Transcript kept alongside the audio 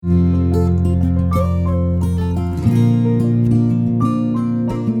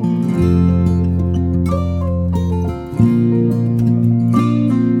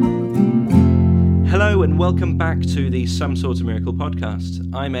Welcome back to the Some Sort of Miracle podcast.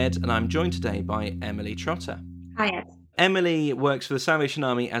 I'm Ed, and I'm joined today by Emily Trotter. Hi, Ed. Emily works for the Salvation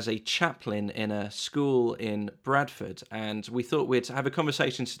Army as a chaplain in a school in Bradford, and we thought we'd have a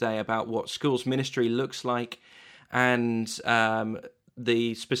conversation today about what schools ministry looks like and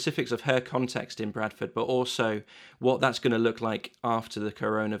the specifics of her context in Bradford, but also what that's going to look like after the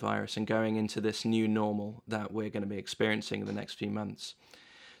coronavirus and going into this new normal that we're going to be experiencing in the next few months.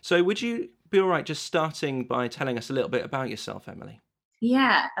 So would you be all right just starting by telling us a little bit about yourself, Emily?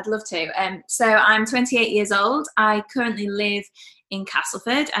 Yeah, I'd love to. So I'm 28 years old. I currently live in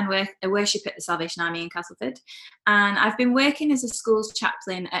Castleford and worship at the Salvation Army in Castleford. And I've been working as a schools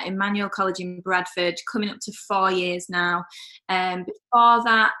chaplain at Emmanuel College in Bradford, coming up to 4 years now. Before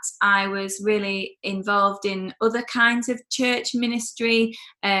that, I was really involved in other kinds of church ministry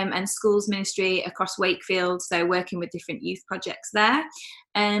and schools ministry across Wakefield, so working with different youth projects there.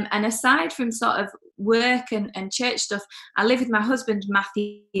 And aside from sort of work and church stuff, I live with my husband,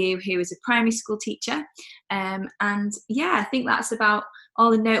 Matthew, who is a primary school teacher. And yeah, I think that's about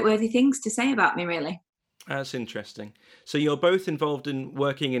all the noteworthy things to say about me, really. That's interesting. So you're both involved in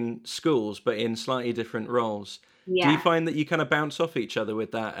working in schools, but in slightly different roles. Do you Yeah. find that you kind of bounce off each other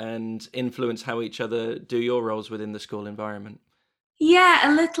with that and influence how each other do your roles within the school environment?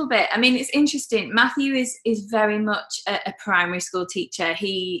 Yeah, a little bit. I mean, it's interesting. Matthew is very much a primary school teacher.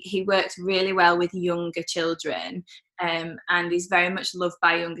 He works really well with younger children, and is very much loved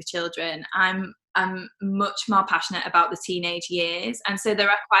by younger children. I'm much more passionate about the teenage years, and so there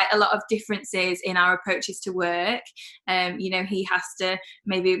are quite a lot of differences in our approaches to work. He has to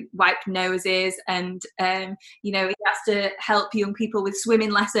maybe wipe noses, and he has to help young people with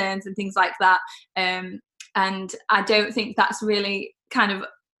swimming lessons and things like that. And I don't think that's really kind of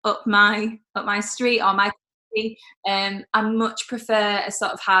up my street or my country. I much prefer a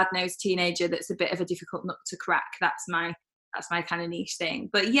sort of hard-nosed teenager that's a bit of a difficult nut to crack. That's my kind of niche thing.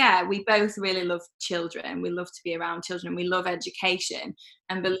 But yeah, we both really love children. We love to be around children. We love education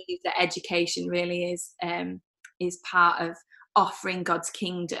and believe that education really is part of offering God's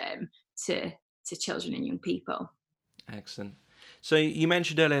kingdom to children and young people. Excellent. So you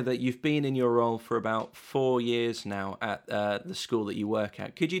mentioned earlier that you've been in your role for about 4 years now at the school that you work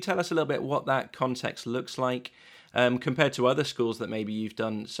at. Could you tell us a little bit what that context looks like compared to other schools that maybe you've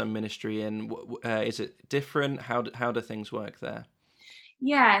done some ministry in? Is it different? How do things work there?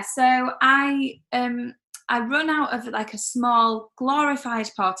 Yeah, so I run out of like a small glorified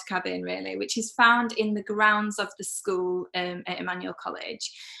porter cabin, really, which is found in the grounds of the school at Emmanuel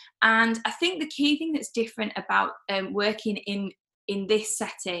College. And I think the key thing that's different about working in this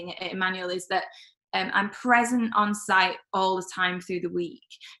setting at Emmanuel is that I'm present on site all the time through the week.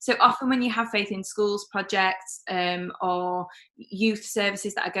 So often when you have Faith in Schools projects or youth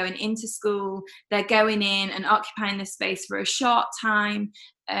services that are going into school, they're going in and occupying the space for a short time,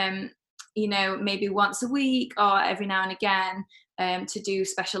 maybe once a week or every now and again, to do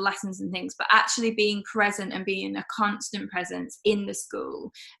special lessons and things. But actually being present and being a constant presence in the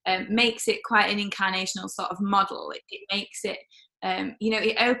school makes it quite an incarnational sort of model. It makes it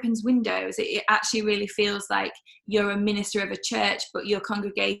it opens windows. It actually really feels like you're a minister of a church, but your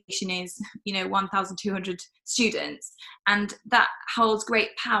congregation is, 1,200 students. And that holds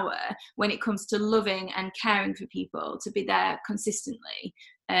great power when it comes to loving and caring for people, to be there consistently.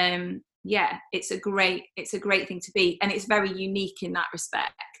 It's a great thing to be. And it's very unique in that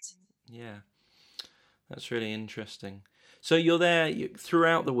respect. Yeah, that's really interesting. So you're there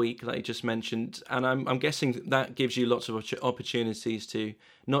throughout the week, like you just mentioned, and I'm guessing that gives you lots of opportunities to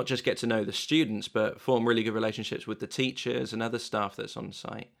not just get to know the students, but form really good relationships with the teachers and other staff that's on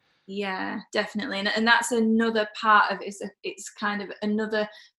site. Yeah, definitely. And that's another part of it's kind of another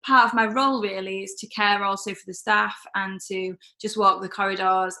part of my role, really, is to care also for the staff and to just walk the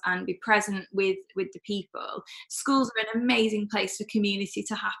corridors and be present with the people. Schools are an amazing place for community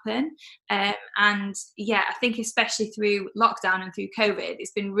to happen. And yeah, I think especially through lockdown and through COVID,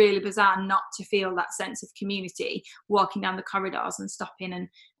 it's been really bizarre not to feel that sense of community, walking down the corridors and stopping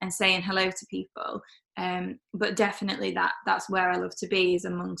and saying hello to people. But definitely that's where I love to be, is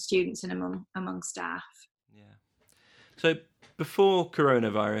among students and among staff. Yeah. So before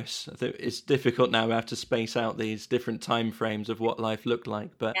coronavirus, I think it's difficult now. We have to space out these different time frames of what life looked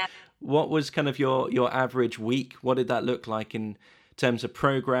like. But Yeah. what was kind of your average week? What did that look like in terms of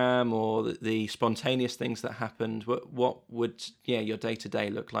program or the spontaneous things that happened? What would your day-to-day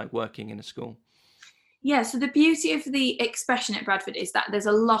look like working in a school? Yeah, so the beauty of the expression at Bradford is that there's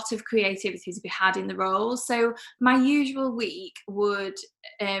a lot of creativity to be had in the roles. So my usual week would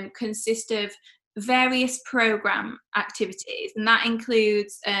consist of various program activities, and that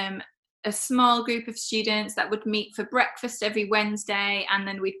includes a small group of students that would meet for breakfast every Wednesday, and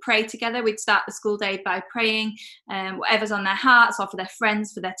then we'd pray together. We'd start the school day by praying whatever's on their hearts, or for their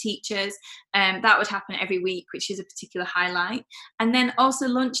friends, for their teachers. That would happen every week, which is a particular highlight. And then also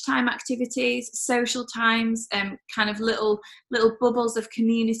lunchtime activities, social times, kind of little bubbles of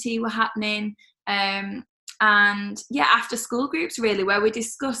community were happening. And yeah, after school groups really, where we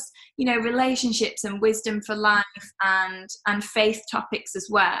discuss, relationships and wisdom for life, and faith topics as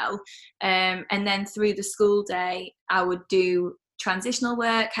well. And then through the school day, I would do transitional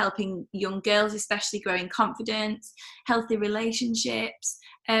work, helping young girls, especially growing confidence, healthy relationships.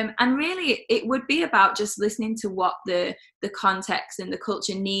 And really, it would be about just listening to what the context and the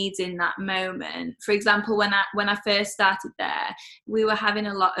culture needs in that moment. For example, when I first started there, we were having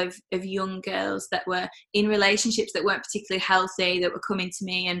a lot of young girls that were in relationships that weren't particularly healthy, that were coming to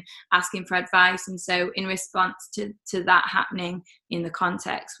me and asking for advice. And so in response to that happening in the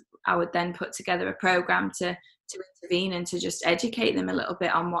context, I would then put together a program to intervene and to just educate them a little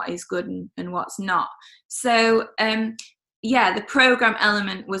bit on what is good and what's not. So the program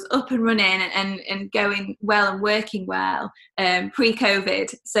element was up and running and going well and working well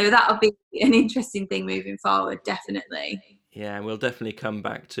pre-COVID. So that'll be an interesting thing moving forward, definitely. Yeah, and we'll definitely come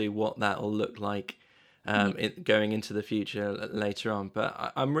back to what that'll look like going into the future later on.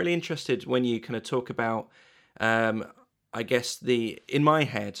 But I'm really interested when you kind of talk about, I guess in my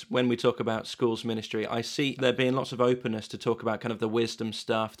head, when we talk about schools ministry, I see there being lots of openness to talk about kind of the wisdom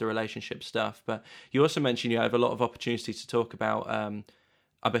stuff, the relationship stuff. But you also mentioned you have a lot of opportunity to talk about,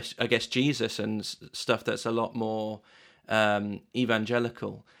 I guess, Jesus and stuff that's a lot more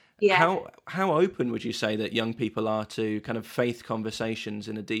evangelical. Yeah. How open would you say that young people are to kind of faith conversations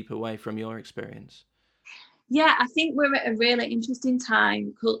in a deeper way from your experience? Yeah, I think we're at a really interesting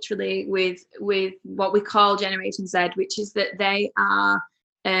time culturally with what we call Generation Z, which is that they are,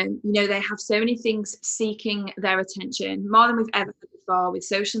 they have so many things seeking their attention, more than we've ever had before, with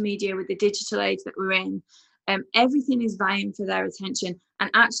social media, with the digital age that we're in. Everything is vying for their attention. And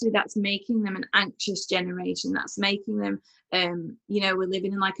actually that's making them an anxious generation. That's making them, we're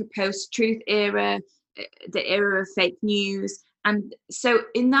living in like a post-truth era, the era of fake news. And so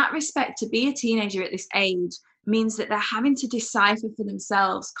in that respect, to be a teenager at this age means that they're having to decipher for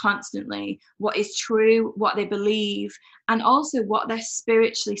themselves constantly what is true, what they believe, and also what they're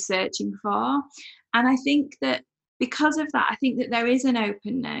spiritually searching for. And I think that because of that, I think that there is an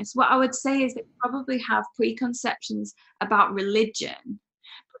openness. What I would say is that we probably have preconceptions about religion,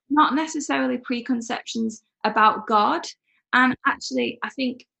 but not necessarily preconceptions about God. And actually, I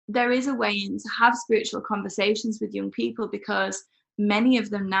think there is a way in to have spiritual conversations with young people, because many of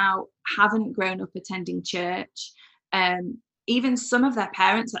them now haven't grown up attending church. Even some of their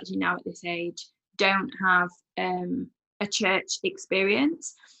parents actually now at this age don't have a church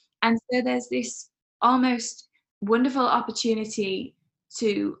experience. And so there's this almost wonderful opportunity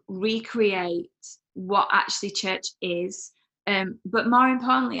to recreate what actually church is. But more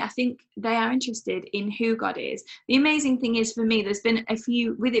importantly, I think they are interested in who God is. The amazing thing is, for me, there's been a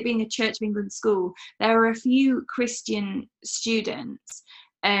few, with it being a Church of England school, there are a few Christian students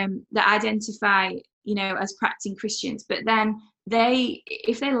that identify, as practicing Christians. But then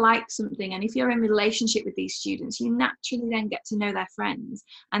if they like something, and if you're in relationship with these students, you naturally then get to know their friends,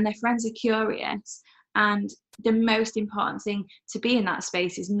 and their friends are curious. And the most important thing to be in that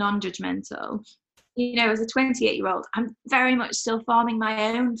space is non-judgmental. As a 28-year-old, I'm very much still forming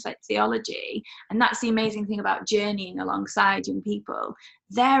my own theology. And that's the amazing thing about journeying alongside young people.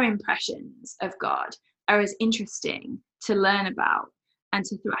 Their impressions of God are as interesting to learn about and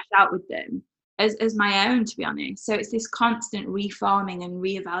to thrash out with them as my own, to be honest. So it's this constant reforming and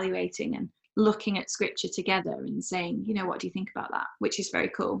reevaluating and looking at scripture together and saying, what do you think about that? Which is very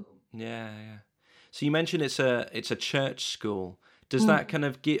cool. Yeah. So you mentioned it's a church school. Does that kind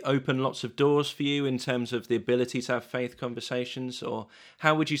of open lots of doors for you in terms of the ability to have faith conversations, or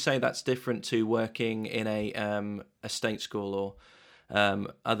how would you say that's different to working in a state school or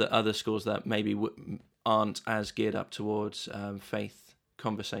other schools that maybe aren't as geared up towards faith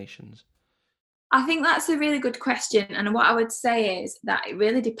conversations? I think that's a really good question. And what I would say is that it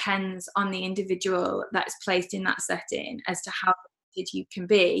really depends on the individual that's placed in that setting as to how you can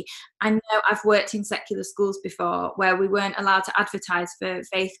be. I know I've worked in secular schools before where we weren't allowed to advertise for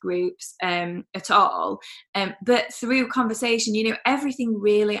faith groups at all, but through conversation, everything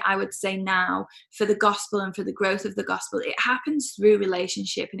really, I would say now, for the gospel and for the growth of the gospel, it happens through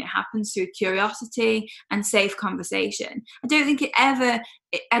relationship, and it happens through curiosity and safe conversation. I don't think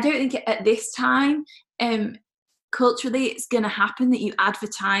at this time culturally it's going to happen that you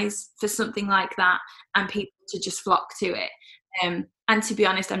advertise for something like that and people to just flock to it. And to be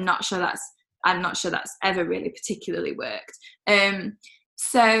honest, I'm not sure that's ever really particularly worked.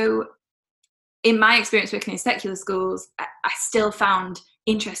 So in my experience working in secular schools, I still found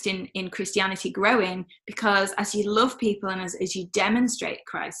interest in Christianity growing, because as you love people and as you demonstrate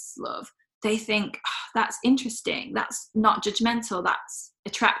Christ's love, they think, oh, that's interesting, that's not judgmental, that's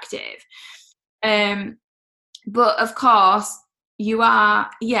attractive. But of course,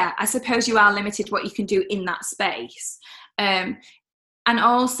 I suppose you are limited what you can do in that space. And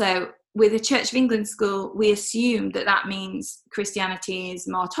also, with a Church of England school, we assume that means Christianity is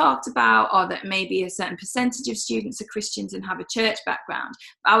more talked about, or that maybe a certain percentage of students are Christians and have a church background.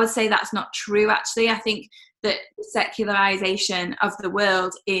 But I would say that's not true, actually. I think that secularization of the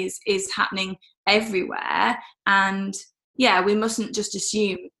world is happening everywhere. And yeah, we mustn't just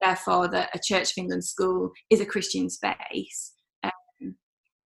assume, therefore, that a Church of England school is a Christian space.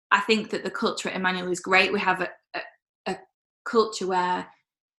 I think that the culture at Emmanuel is great. We have a culture where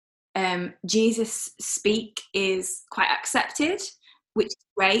Jesus speak is quite accepted, which is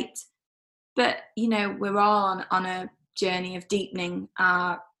great. But, we're all on a journey of deepening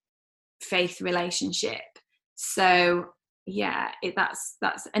our faith relationship. So, yeah,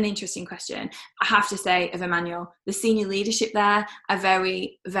 that's an interesting question. I have to say, of Emmanuel, the senior leadership there are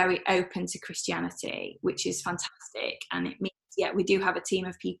very, very open to Christianity, which is fantastic. And it means, we do have a team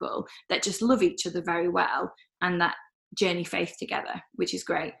of people that just love each other very well and that journey faith together, which is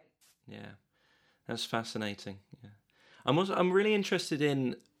great. Yeah, that's fascinating. Yeah, I'm really interested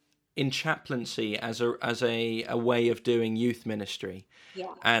in chaplaincy as a way of doing youth ministry. Yes.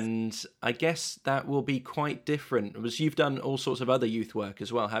 And I guess that will be quite different, because you've done all sorts of other youth work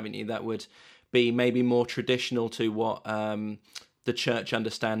as well, haven't you? That would be maybe more traditional to what the church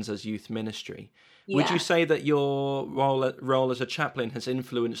understands as youth ministry. Yeah. Would you say that your role as a chaplain has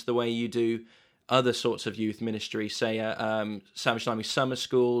influenced the way you do other sorts of youth ministry, say Salvation Army summer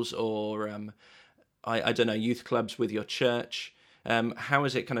schools, or I don't know, youth clubs with your church? How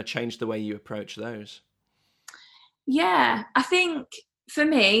has it kind of changed the way you approach those? Yeah, I think for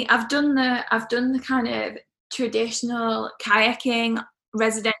me, I've done the kind of traditional kayaking,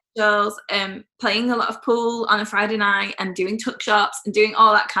 residentials, playing a lot of pool on a Friday night, and doing tuck shops, and doing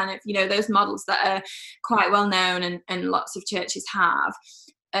all that kind of, those models that are quite well known and lots of churches have.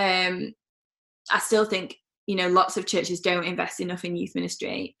 I still think, lots of churches don't invest enough in youth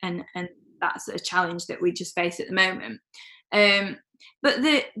ministry, and that's a challenge that we just face at the moment. But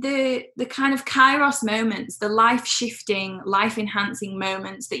the kind of kairos moments, the life-shifting, life-enhancing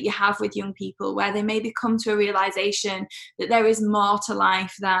moments that you have with young people, where they maybe come to a realization that there is more to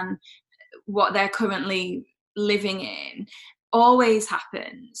life than what they're currently living in, always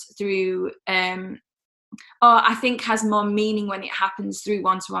happens through or I think has more meaning when it happens through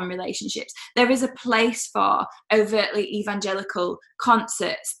one-to-one relationships. There is a place for overtly evangelical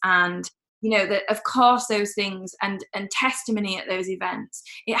concerts and, that of course those things and testimony at those events.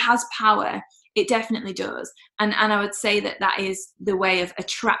 It has power. It definitely does. And I would say that is the way of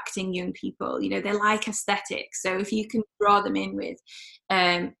attracting young people. They like aesthetics. So if you can draw them in with,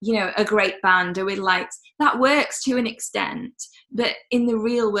 a great band or with lights, that works to an extent. But in the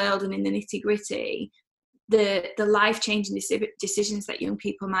real world and in the nitty-gritty, the life-changing decisions that young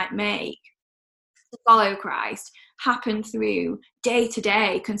people might make to follow Christ happen through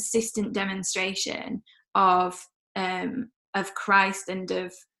day-to-day consistent demonstration of Christ and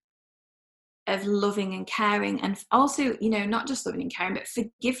of loving and caring, and also not just loving and caring but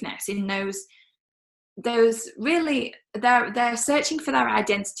forgiveness in those really they're searching for their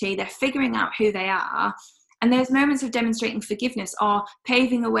identity, they're figuring out who they are, and those moments of demonstrating forgiveness are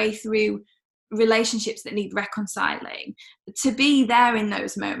paving a way through relationships that need reconciling. To be there in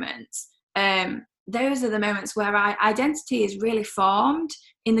those moments, those are the moments where our identity is really formed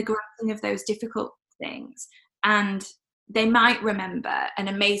in the grappling of those difficult things. And they might remember an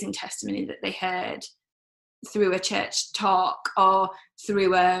amazing testimony that they heard through a church talk or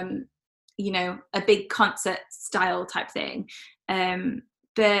through a big concert style type thing.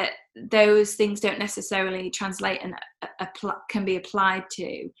 But those things don't necessarily translate and can be applied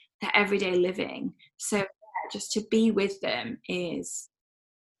to their everyday living. So just to be with them is,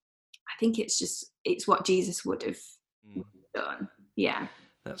 I think it's what Jesus would have done. Yeah.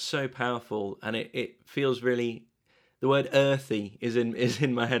 That's so powerful. And it feels really, the word earthy is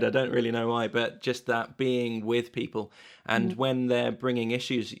in my head. I don't really know why, but just that being with people. And when they're bringing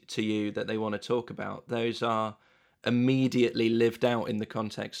issues to you that they want to talk about, those are immediately lived out in the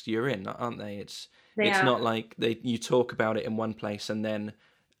context you're in, aren't they? It's not like you talk about it in one place and then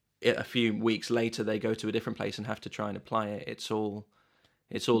a few weeks later they go to a different place and have to try and apply it. It's all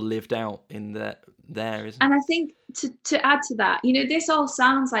it's all lived out in there, isn't And it? I think to add to that, this all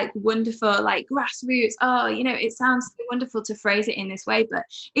sounds like wonderful, like grassroots. Oh, it sounds so wonderful to phrase it in this way, but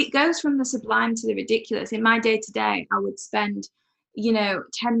it goes from the sublime to the ridiculous. In my day to day, I would spend, 10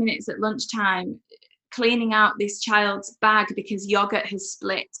 minutes at lunchtime cleaning out this child's bag because yogurt has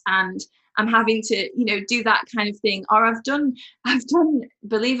split, and I'm having to, do that kind of thing. Or I've done,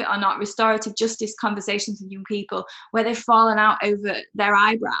 believe it or not, restorative justice conversations with young people where they've fallen out over their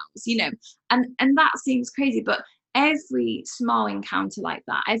eyebrows, and that seems crazy, but every small encounter like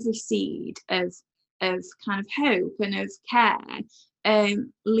that, every seed of kind of hope and of care,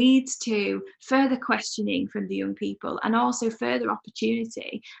 leads to further questioning from the young people and also further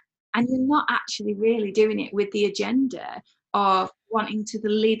opportunity. And you're not actually really doing it with the agenda of wanting to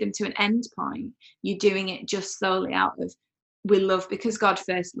lead them to an end point. You're doing it just solely out of, we love because God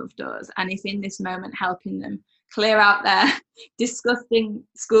first loved us. And if in this moment helping them clear out their disgusting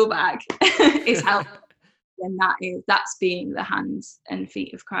school bag is helpful, then that's being the hands and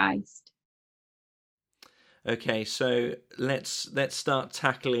feet of Christ. Okay, so let's start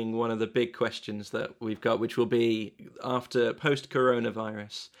tackling one of the big questions that we've got, which will be after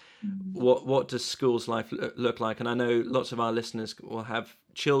post-coronavirus. What does school's life look like? And I know lots of our listeners will have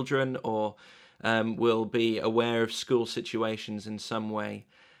children or will be aware of school situations in some way,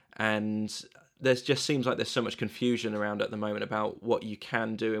 and there just seems like there's so much confusion around at the moment about what you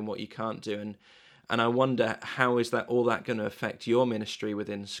can do and what you can't do, and I wonder how is that going to affect your ministry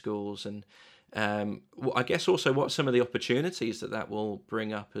within schools, and I guess also what some of the opportunities that will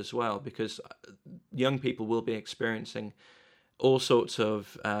bring up as well, because young people will be experiencing all sorts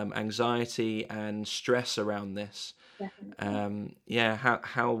of anxiety and stress around this.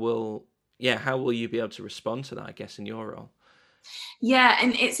 How will you be able to respond to that, I guess, in your role? Yeah,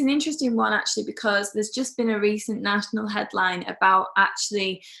 and it's an interesting one actually, because there's just been a recent national headline about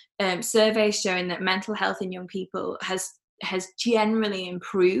actually surveys showing that mental health in young people has generally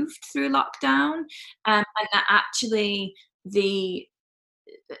improved through lockdown, and that actually the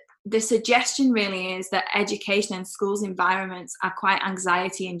suggestion really is that education and schools environments are quite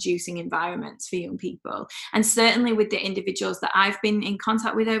anxiety inducing environments for young people. And certainly with the individuals that I've been in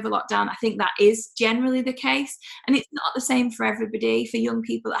contact with over lockdown, I think that is generally the case. And it's not the same for everybody. For young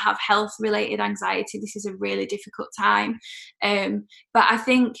people that have health related anxiety, this is a really difficult time. But I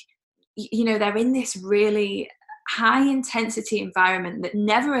think, they're in this really high intensity environment that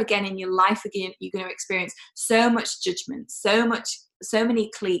never again in your life again you're going to experience so much judgment, so many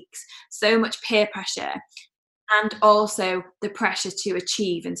cliques, so much peer pressure, and also the pressure to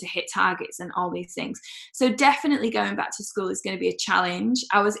achieve and to hit targets and all these things. So definitely going back to school is going to be a challenge.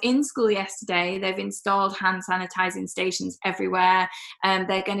 I was in school yesterday. They've installed hand sanitizing stations everywhere, and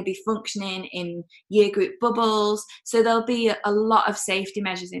they're going to be functioning in year group bubbles. So there'll be a lot of safety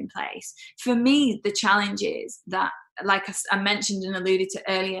measures in place. For me, the challenge is that, like I mentioned and alluded to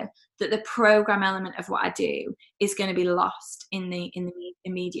earlier, that the program element of what I do is going to be lost in the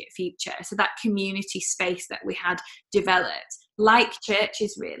immediate future. So that community space that we had developed, like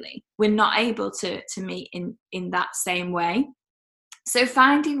churches really, we're not able to meet in that same way. So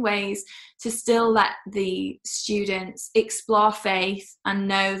finding ways to still let the students explore faith and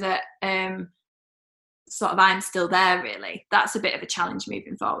know that sort of I'm still there really, that's a bit of a challenge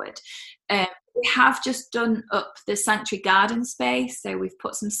moving forward. We have just done up the sanctuary garden space, so we've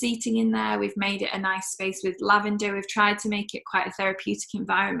put some seating in there, we've made it a nice space with lavender, we've tried to make it quite a therapeutic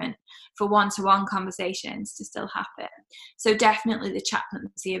environment for one-to-one conversations to still happen. So definitely the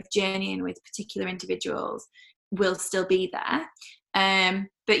chaplaincy of journeying with particular individuals will still be there.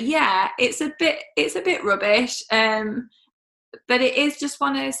 But yeah, it's a bit rubbish, but it is just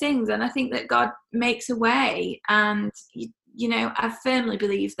one of those things, and I think that God makes a way, and I firmly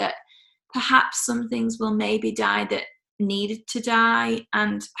believe that perhaps some things will maybe die that needed to die,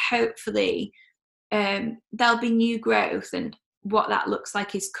 and hopefully there'll be new growth, and what that looks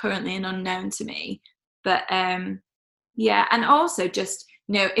like is currently an unknown to me. But and also just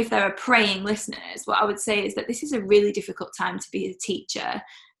if there are praying listeners, what I would say is that this is a really difficult time to be a teacher.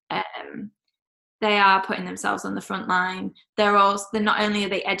 They are putting themselves on the front line. They're not only are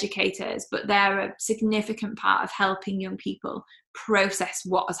they educators, but they're a significant part of helping young people process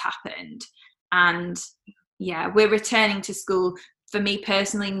what has happened. And we're returning to school, for me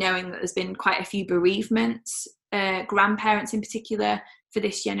personally, knowing that there's been quite a few bereavements, grandparents in particular, for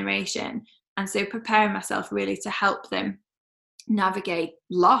this generation. And so preparing myself really to help them navigate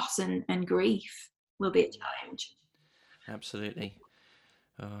loss and grief will be a challenge. Absolutely.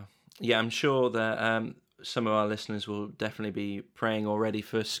 I'm sure that some of our listeners will definitely be praying already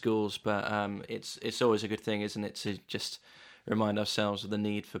for schools, but it's always a good thing, isn't it, to just remind ourselves of the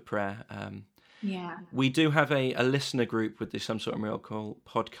need for prayer. Yeah. We do have a listener group with the Some Sort of Miracle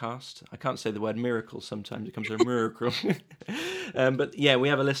podcast. I can't say the word miracle. Sometimes it comes to a miracle. But yeah, we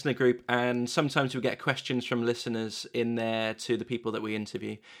have a listener group, and sometimes we get questions from listeners in there to the people that we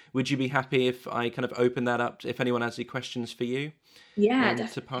interview. Would you be happy if I kind of open that up if anyone has any questions for you? Yeah,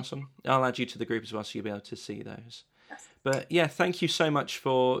 to pass on? I'll add you to the group as well, so you'll be able to see those. Yes. But yeah, thank you so much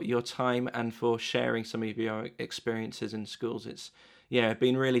for your time and for sharing some of your experiences in schools. It's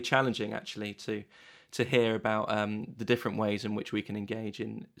been really challenging actually to hear about the different ways in which we can engage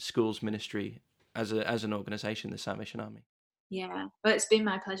in schools ministry as an organisation, the Salvation Army. Yeah, well, it's been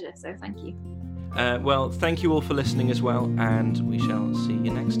my pleasure, so thank you. Well, thank you all for listening as well, and we shall see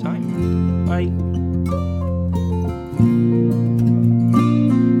you next time. Bye.